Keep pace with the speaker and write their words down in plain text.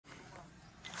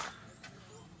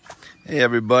Hey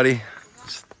everybody,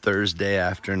 it's Thursday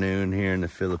afternoon here in the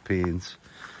Philippines.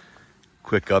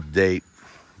 Quick update,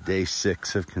 day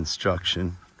 6 of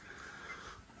construction.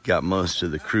 Got most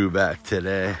of the crew back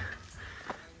today.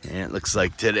 And it looks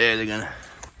like today they're gonna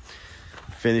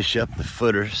finish up the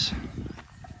footers.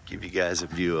 Give you guys a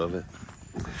view of it.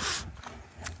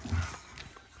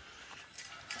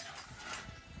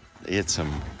 They hit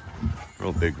some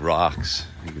real big rocks.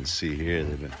 You can see here,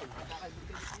 they've been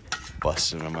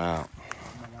busting them out.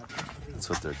 That's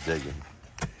what they're digging.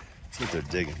 That's what they're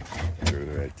digging through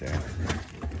right there.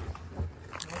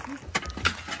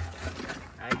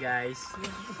 Hi guys.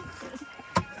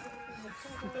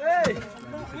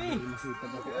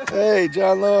 Hey,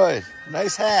 John Lloyd.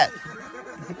 Nice hat.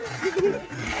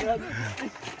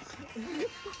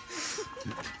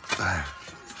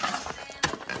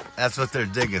 That's what they're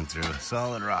digging through.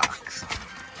 Solid rocks.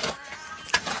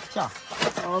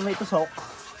 May tusok.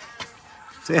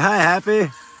 Say hi,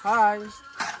 Happy. Hi.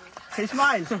 Hey,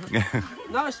 smile.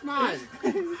 No, smile.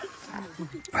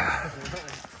 Hi.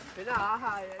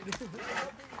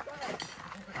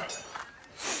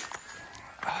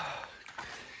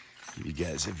 Give you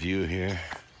guys a view here.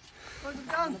 Looks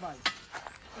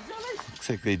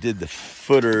like they did the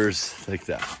footers, like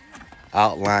the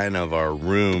outline of our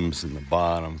rooms in the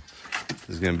bottom.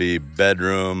 There's gonna be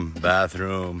bedroom,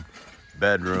 bathroom,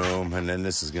 bedroom, and then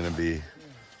this is gonna be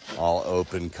all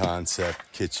open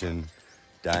concept, kitchen,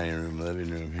 dining room, living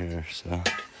room here. So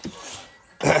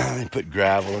they put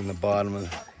gravel in the bottom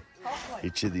of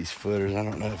each of these footers. I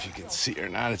don't know if you can see or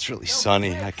not. It's really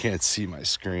sunny. I can't see my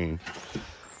screen.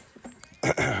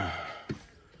 But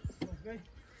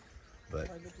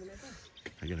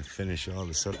I'm gonna finish all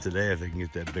this up today if I can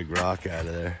get that big rock out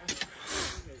of there.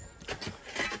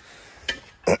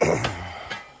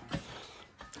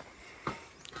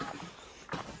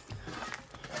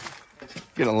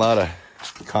 Getting a lot of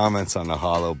comments on the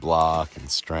hollow block and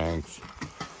strength.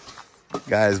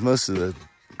 Guys, most of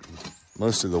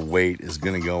the weight is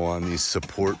gonna go on these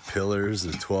support pillars,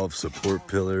 the 12 support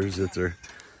pillars that they're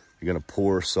gonna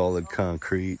pour solid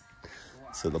concrete.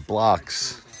 So the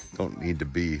blocks don't need to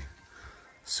be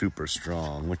super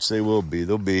strong, which they will be.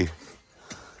 They'll be,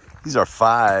 these are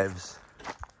 5s.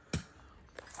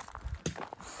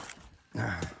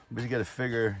 But you gotta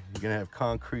figure you're gonna have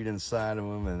concrete inside of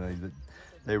them, and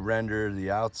they render the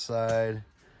outside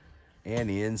and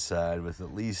the inside with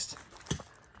at least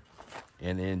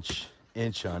an inch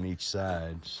on each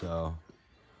side. So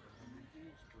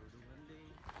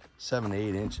 7 to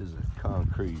 8 inches of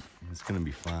concrete, it's gonna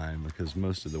be fine because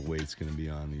most of the weight's gonna be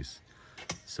on these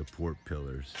support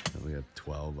pillars. And we have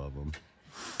 12 of them.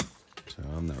 So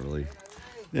I'm not really,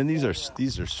 and these are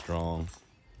strong.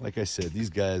 Like I said, these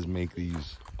guys make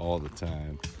these all the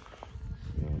time. So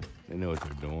they know what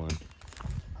they're doing.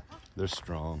 They're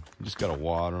strong. You just gotta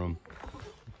water them.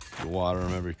 You water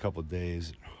them every couple of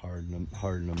days. Hardens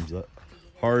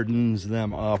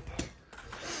them up.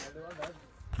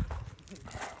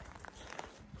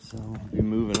 So we'll be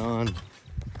moving on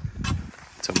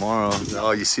tomorrow.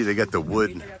 Oh, you see they got the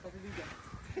wood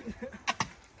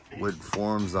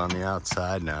forms on the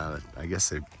outside now. I guess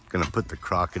they're gonna put the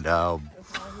crocodile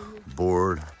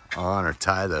board on or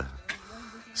tie the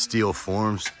steel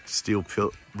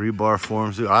rebar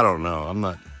forms. I don't know. I'm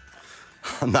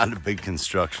not a big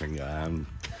construction guy.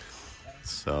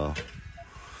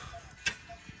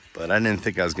 But I didn't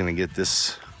think I was gonna get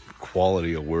this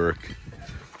quality of work.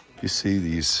 You see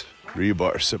these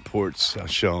rebar supports, I'll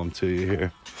show them to you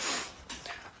here.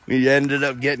 We ended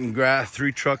up getting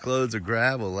 3 truckloads of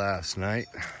gravel last night.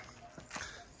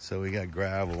 So we got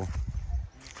gravel.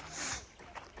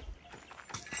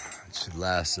 It should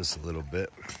last us a little bit.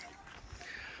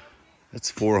 That's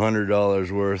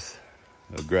 $400 worth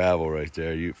of gravel right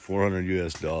there. $400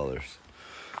 US,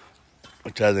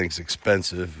 which I think is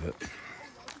expensive. But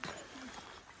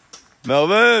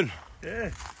Melvin!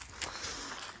 Yeah.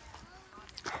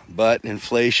 But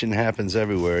inflation happens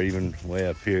everywhere, even way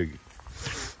up here.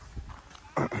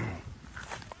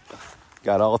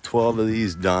 Got all 12 of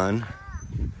these done.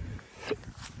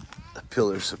 The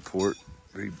pillar support,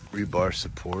 rebar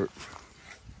support.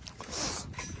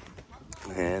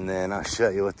 And then I'll show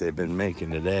you what they've been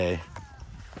making today.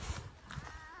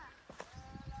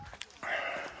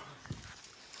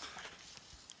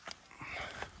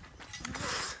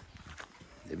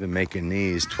 They've been making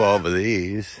these, 12 of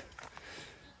these.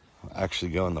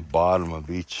 Actually go in the bottom of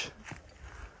each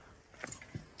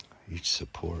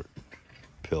support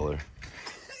pillar,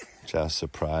 which I was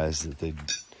surprised that they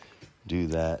do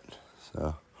that.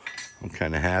 So I'm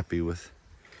kind of happy with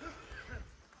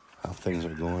how things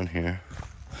are going here.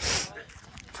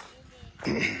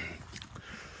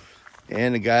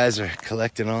 And the guys are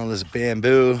collecting all this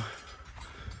bamboo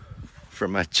for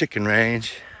my chicken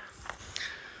range.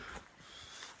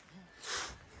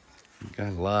 Got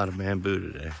a lot of bamboo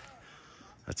today.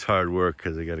 That's hard work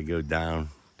because I got to go down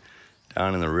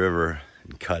in the river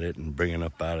and cut it and bring it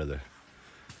up out of the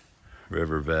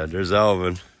riverbed. There's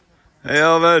Elvin. Hey,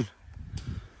 Elvin.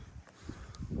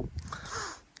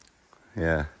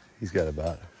 Yeah, he's got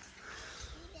about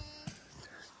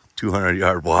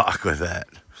 200-yard walk with that.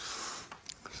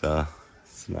 So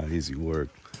it's not easy work.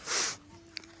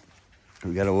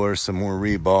 We got to order some more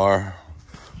rebar.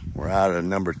 We're out of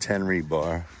number 10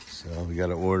 rebar, so we got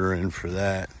to order in for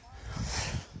that.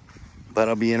 But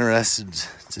I'll be interested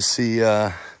to see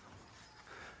how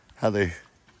they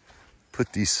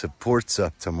put these supports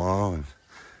up tomorrow and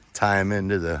tie them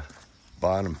into the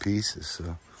bottom pieces.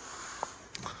 So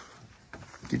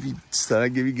I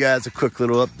give you guys a quick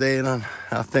little update on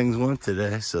how things went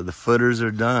today. So the footers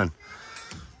are done.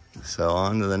 So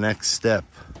on to the next step.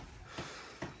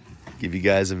 Give you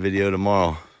guys a video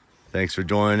tomorrow. Thanks for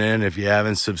joining in. If you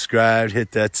haven't subscribed,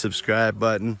 hit that subscribe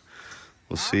button.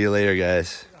 We'll see you later,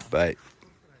 guys. Bye.